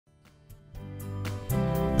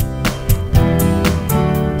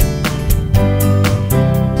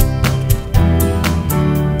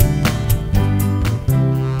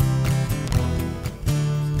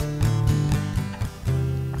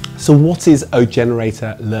So what is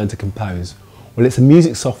OGenerator Learn to Compose? Well, it's a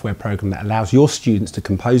music software program that allows your students to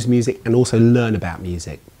compose music and also learn about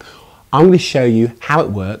music. I'm going to show you how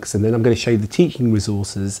it works, and then I'm going to show you the teaching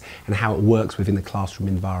resources and how it works within the classroom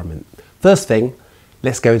environment. First thing,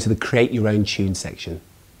 let's go into the Create Your Own Tune section.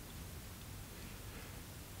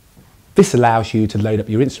 This allows you to load up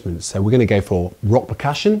your instruments. So we're going to go for rock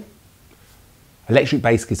percussion, electric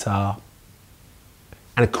bass guitar,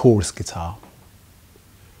 and a chorus guitar.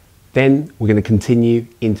 Then we're going to continue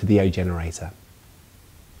into the OGenerator.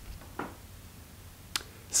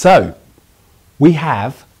 So we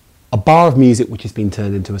have a bar of music which has been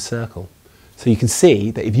turned into a circle. So you can see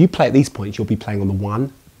that if you play at these points, you'll be playing on the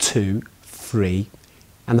 1, 2, 3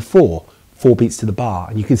 and the 4 beats to the bar.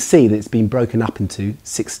 And you can see that it's been broken up into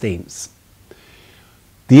 16ths.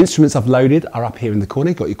 The instruments I've loaded are up here in the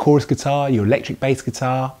corner. You've got your chorus guitar, your electric bass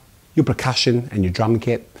guitar, your percussion and your drum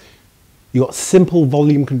kit. You've got simple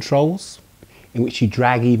volume controls in which you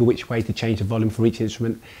drag either which way to change the volume for each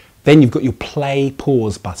instrument. Then you've got your play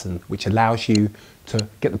pause button, which allows you to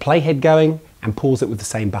get the playhead going and pause it with the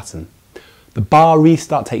same button. The bar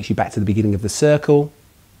restart takes you back to the beginning of the circle,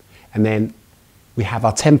 and then we have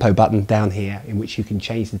our tempo button down here in which you can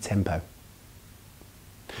change the tempo.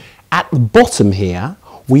 At the bottom here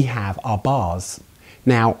we have our bars.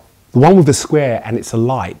 Now the one with the square and it's a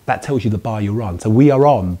light, that tells you the bar you're on. So we are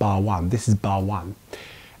on bar 1, this is bar 1.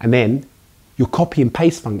 And then your copy and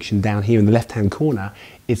paste function down here in the left hand corner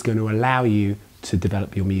is going to allow you to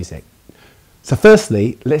develop your music. So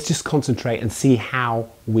firstly, let's just concentrate and see how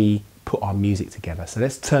we put our music together. So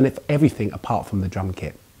let's turn it for everything apart from the drum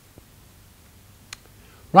kit.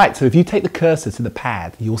 Right, so if you take the cursor to the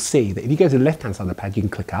pad, you'll see that if you go to the left hand side of the pad, you can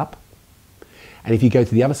click up. And if you go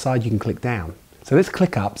to the other side, you can click down. So let's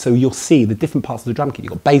click up so you'll see the different parts of the drum kit.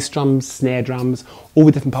 You've got bass drums, snare drums, all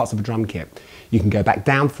the different parts of a drum kit. You can go back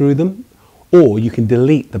down through them, or you can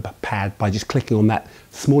delete the pad by just clicking on that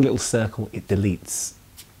small little circle. It deletes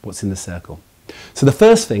what's in the circle. So the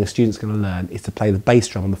first thing a student's going to learn is to play the bass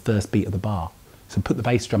drum on the first beat of the bar. So put the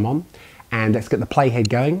bass drum on and let's get the playhead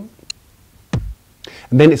going.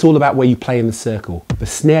 And then it's all about where you play in the circle. The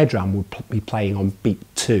snare drum will be playing on beat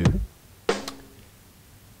 2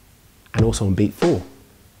 and also on beat 4.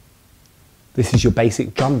 This is your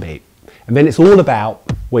basic drum beat. And then it's all about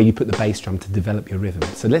where you put the bass drum to develop your rhythm.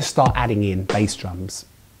 So let's start adding in bass drums.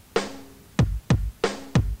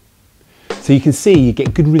 So you can see you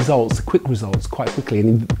get good results, quick results quite quickly,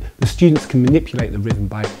 and the students can manipulate the rhythm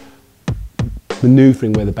by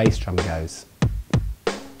manoeuvring where the bass drum goes.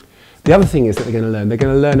 The other thing is that they're going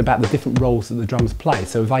to learn about the different roles that the drums play.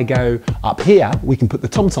 So if I go up here, we can put the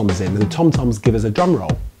tom-toms in, and the tom-toms give us a drum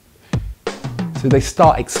roll. So they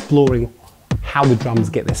start exploring how the drums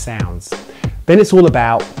get their sounds. Then it's all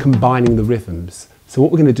about combining the rhythms. So what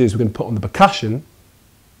we're going to do is we're going to put on the percussion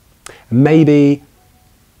and maybe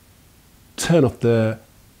turn off the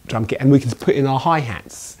drum kit, and we can put in our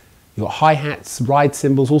hi-hats. You've got hi-hats, ride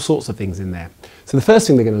cymbals, all sorts of things in there. So the first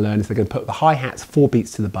thing they're going to learn is they're going to put the hi-hats 4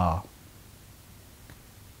 beats to the bar.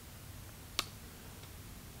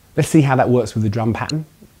 Let's see how that works with the drum pattern.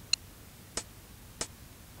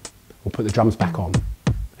 We'll put the drums back on.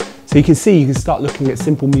 So you can see you can start looking at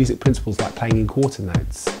simple music principles like playing in quarter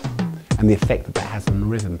notes and the effect that that has on the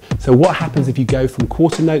rhythm. So what happens if you go from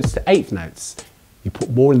quarter notes to eighth notes? You put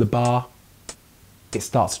more in the bar, it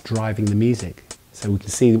starts driving the music. So we can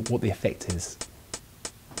see what the effect is.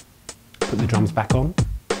 Put the drums back on.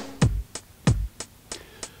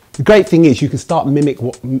 The great thing is you can start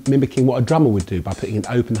mimicking what a drummer would do by putting in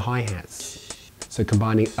open hi-hats. So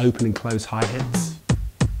combining open and closed hi-hats.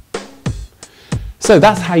 So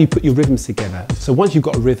that's how you put your rhythms together. So once you've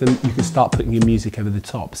got a rhythm, you can start putting your music over the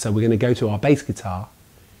top. So we're going to go to our bass guitar,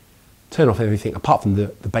 turn off everything apart from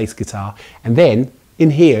the bass guitar, and then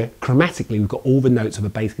in here, chromatically, we've got all the notes of a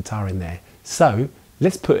bass guitar in there. So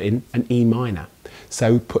let's put in an E minor.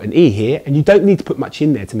 So put an E here, and you don't need to put much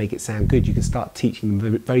in there to make it sound good. You can start teaching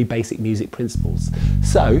them very basic music principles.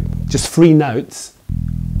 So just 3 notes.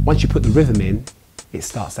 Once you put the rhythm in, it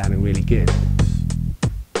starts sounding really good.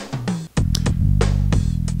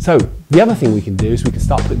 So the other thing we can do is we can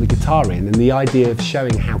start putting the guitar in, and the idea of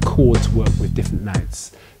showing how chords work with different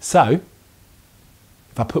notes. So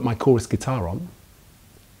if I put my chorus guitar on,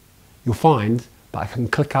 you'll find that I can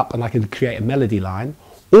click up and I can create a melody line,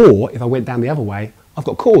 or if I went down the other way, I've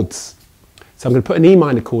got chords. So I'm going to put an E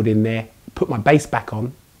minor chord in there, put my bass back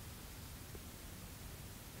on.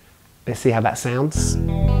 Let's see how that sounds.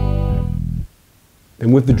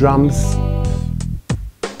 Then with the drums,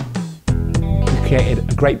 we've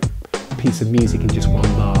created a great piece of music in just 1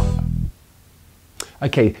 bar.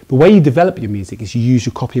 Okay, the way you develop your music is you use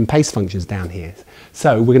your copy and paste functions down here.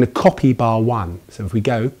 So we're going to copy bar 1. So if we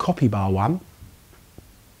go copy bar 1,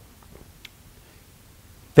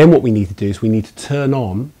 then what we need to do is we need to turn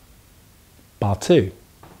on bar 2.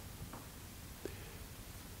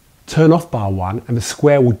 Turn off bar 1 and the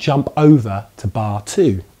square will jump over to bar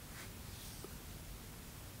 2.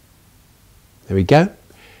 There we go.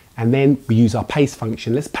 And then we use our paste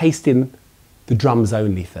function. Let's paste in the drums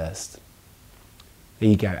only first. There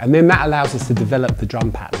you go. And then that allows us to develop the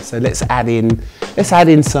drum pattern. So let's add in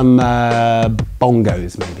some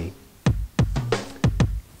bongos maybe.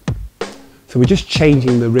 So we're just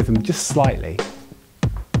changing the rhythm just slightly.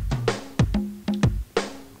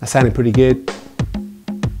 That's sounding pretty good.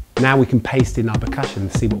 Now we can paste in our percussion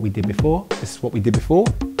and see what we did before. This is what we did before.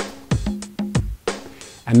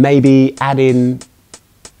 And maybe add in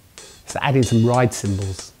some ride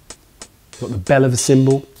cymbals. You've got the bell of a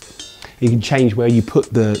cymbal. You can change where you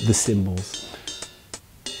put the cymbals.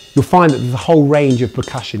 You'll find that there's a whole range of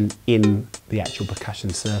percussion in the actual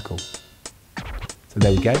percussion circle. So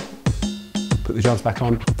there we go. Put the drums back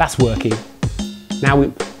on. That's working.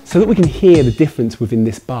 Now, so that we can hear the difference within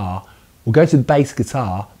this bar, we'll go to the bass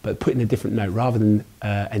guitar, but put in a different note. Rather than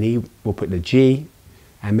an E, we'll put in a G,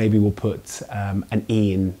 and maybe we'll put an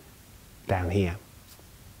E in down here.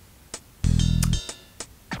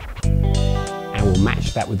 And we'll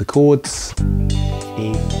match that with the chords.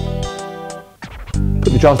 E.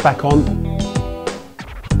 Put the drums back on,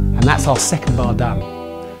 and that's our second bar done.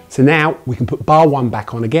 So now we can put bar 1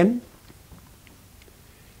 back on again,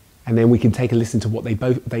 and then we can take a listen to what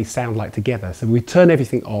they sound like together. So we turn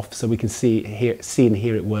everything off so we can see and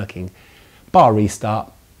hear it working. Bar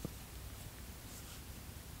restart.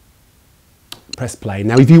 Press play.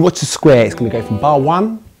 Now if you watch the square, it's going to go from bar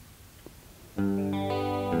 1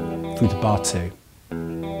 through to bar 2.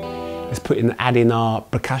 Let's add in our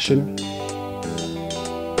percussion,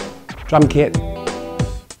 drum kit,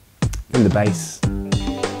 and the bass.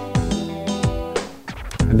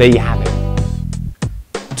 And there you have it.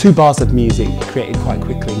 2 bars of music created quite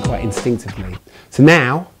quickly and quite instinctively. So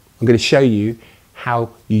now I'm going to show you how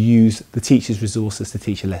you use the teacher's resources to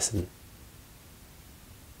teach a lesson.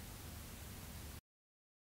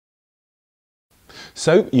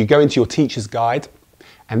 So you go into your teacher's guide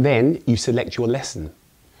and then you select your lesson.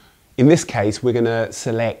 In this case, we're going to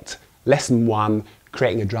select lesson 1,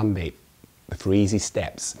 creating a drum beat, the 3 easy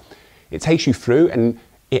steps. It takes you through and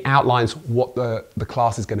it outlines what the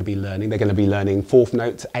class is going to be learning. They're going to be learning 4th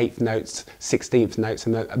notes, 8th notes, 16th notes,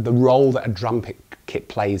 and the role that a drum kit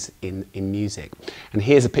plays in music. And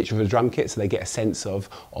here's a picture of a drum kit so they get a sense of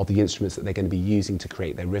the instruments that they're going to be using to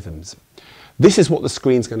create their rhythms. This is what the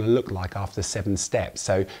screen's going to look like after 7 steps.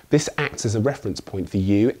 So this acts as a reference point for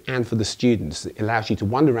you and for the students. It allows you to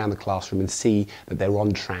wander around the classroom and see that they're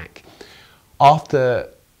on track. After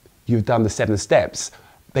you've done the 7 steps,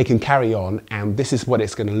 they can carry on, and this is what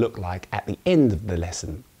it's going to look like at the end of the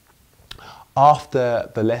lesson. After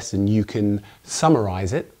the lesson, you can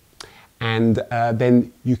summarize it, and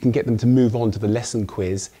then you can get them to move on to the lesson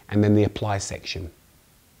quiz and then the apply section.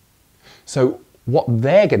 So what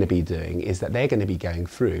they're going to be doing is that they're going to be going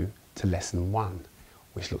through to lesson 1,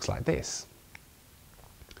 which looks like this.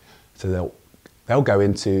 So they'll go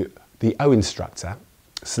into the O instructor,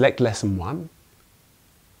 select lesson 1,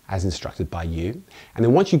 as instructed by you. And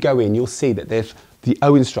then once you go in, you'll see that there's the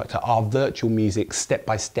O instructor, our virtual music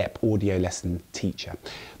step-by-step audio lesson teacher.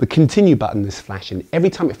 The continue button is flashing. Every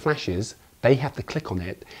time it flashes, they have to click on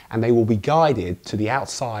it and they will be guided to the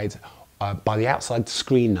outside by the outside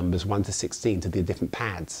screen numbers 1 to 16 to the different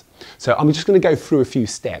pads. So I'm just going to go through a few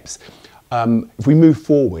steps. If we move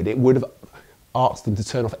forward, it would have asked them to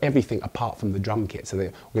turn off everything apart from the drum kit. So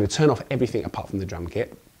we're going to turn off everything apart from the drum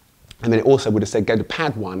kit. And then it also would have said go to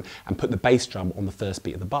pad 1 and put the bass drum on the first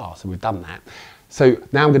beat of the bar. So we've done that. So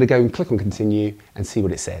now I'm going to go and click on continue and see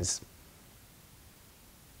what it says.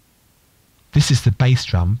 This is the bass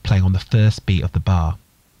drum playing on the first beat of the bar.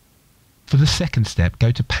 For the second step, go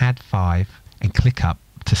to pad 5 and click up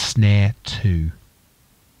to snare 2.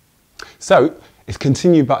 So if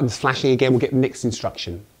continue button's flashing again, we'll get the next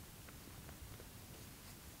instruction.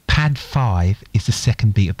 Pad 5 is the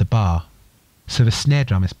second beat of the bar. So the snare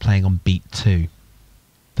drum is playing on beat 2.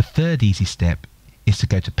 The third easy step is to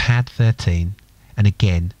go to pad 13 and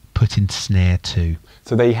again put in snare 2.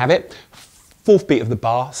 So there you have it. 4th beat of the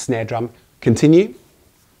bar, snare drum, continue.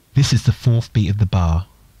 This is the 4th beat of the bar,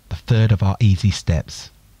 the 3rd of our easy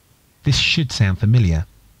steps. This should sound familiar.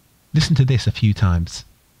 Listen to this a few times.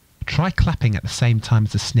 Try clapping at the same time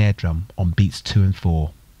as the snare drum on beats 2 and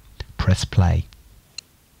 4. Press play.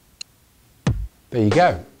 There you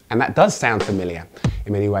go. And that does sound familiar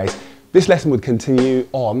in many ways. This lesson would continue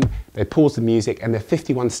on. They pause the music, and there are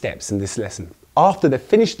 51 steps in this lesson. After they've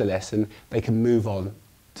finished the lesson, they can move on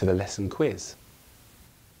to the lesson quiz.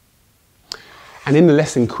 And in the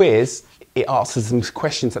lesson quiz, it answers some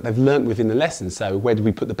questions that they've learnt within the lesson. So where do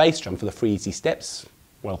we put the bass drum for the 3 easy steps?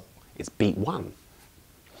 Well, it's beat 1.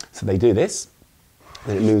 So they do this,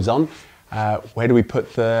 then it moves on. Where do we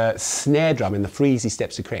put the snare drum in the 3 easy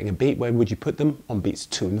steps to creating a beat? Where would you put them? On beats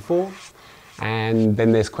 2 and 4. And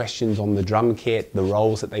then there's questions on the drum kit, the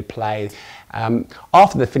roles that they play.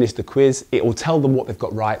 After they finish the quiz, it will tell them what they've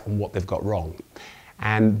got right and what they've got wrong.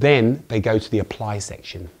 And then they go to the apply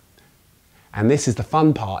section. And this is the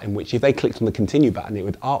fun part, in which if they clicked on the continue button, it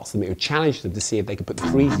would ask them, it would challenge them to see if they could put the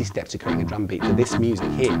 3 easy steps to creating a drum beat to this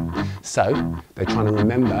music here. So they're trying to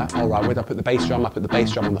remember, all right, where did I put the bass drum? I put the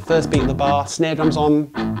bass drum on the first beat of the bar, snare drum's on,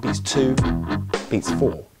 beats 2, beats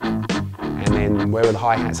 4. And then where are the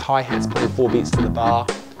hi-hats? Hi-hats playing 4 beats to the bar,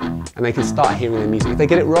 and they can start hearing the music. If they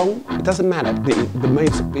get it wrong, it doesn't matter. The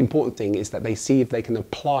most important thing is that they see if they can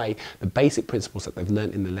apply the basic principles that they've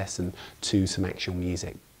learnt in the lesson to some actual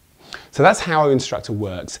music. So that's how OInstructor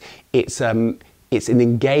works. It's an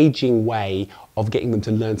engaging way of getting them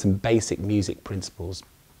to learn some basic music principles,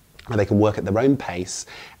 where they can work at their own pace,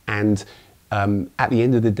 and at the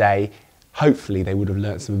end of the day, hopefully they would have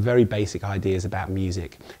learnt some very basic ideas about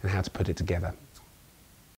music and how to put it together.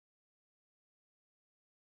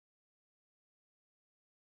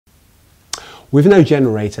 With an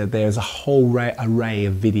OGenerator, there's a whole array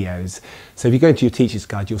of videos. So if you go into your teacher's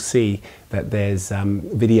guide, you'll see that there's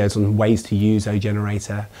videos on ways to use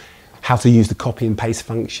OGenerator, how to use the copy and paste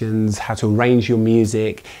functions, how to arrange your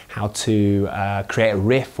music, how to create a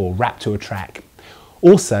riff or rap to a track.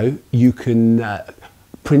 Also, you can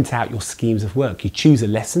print out your schemes of work. You choose a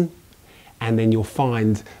lesson, and then you'll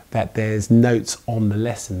find that there's notes on the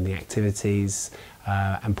lesson, the activities,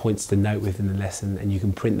 and points to note within the lesson, and you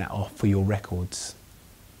can print that off for your records.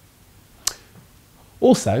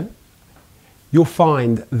 Also, you'll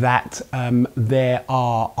find that there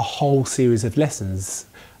are a whole series of lessons.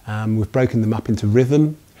 We've broken them up into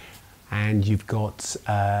rhythm, and you've got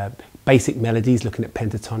basic melodies, looking at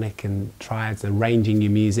pentatonic and triads, arranging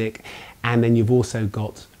your music, and then you've also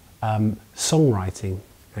got songwriting,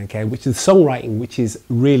 okay, which is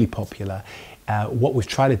really popular. What we've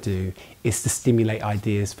tried to do is to stimulate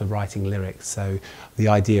ideas for writing lyrics. So the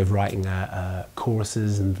idea of writing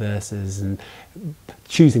choruses and verses, and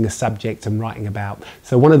choosing a subject and writing about.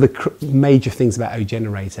 So one of the major things about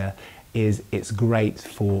OGenerator is it's great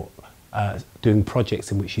for doing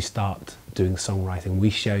projects in which you start doing songwriting. We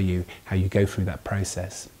show you how you go through that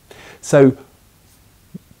process. So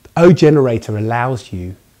OGenerator allows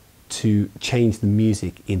you to change the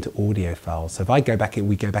music into audio files. So if I go back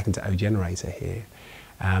we go back into OGenerator here,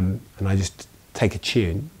 and I just take a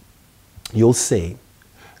tune, you'll see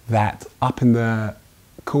that up in the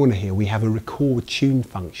corner here we have a record tune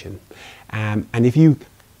function. And if you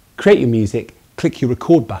create your music, click your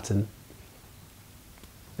record button,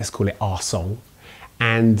 let's call it our song,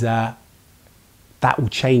 and that will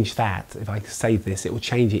change that. If I save this, it will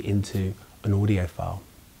change it into an audio file.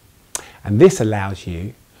 And this allows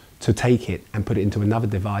you to take it and put it into another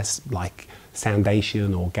device like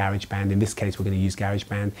Soundation or GarageBand. In this case, we're going to use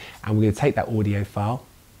GarageBand, and we're going to take that audio file,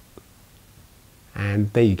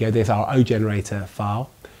 and there you go, there's our OGenerator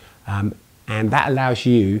file, and that allows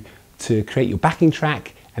you to create your backing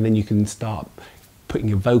track, and then you can start putting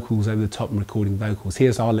your vocals over the top and recording vocals.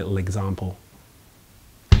 Here's our little example.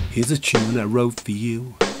 Here's a tune I wrote for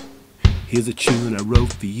you. Here's a tune I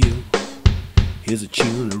wrote for you. Here's a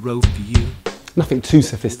tune I wrote for you. Nothing too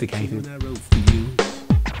sophisticated.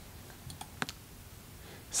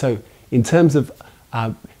 So in terms of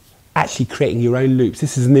actually creating your own loops,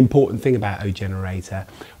 this is an important thing about OGenerator.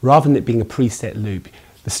 Rather than it being a preset loop,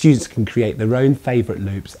 the students can create their own favourite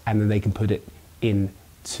loops, and then they can put it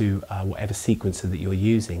into whatever sequencer that you're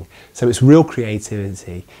using. So it's real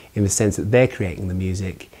creativity in the sense that they're creating the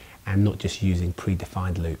music and not just using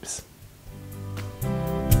predefined loops.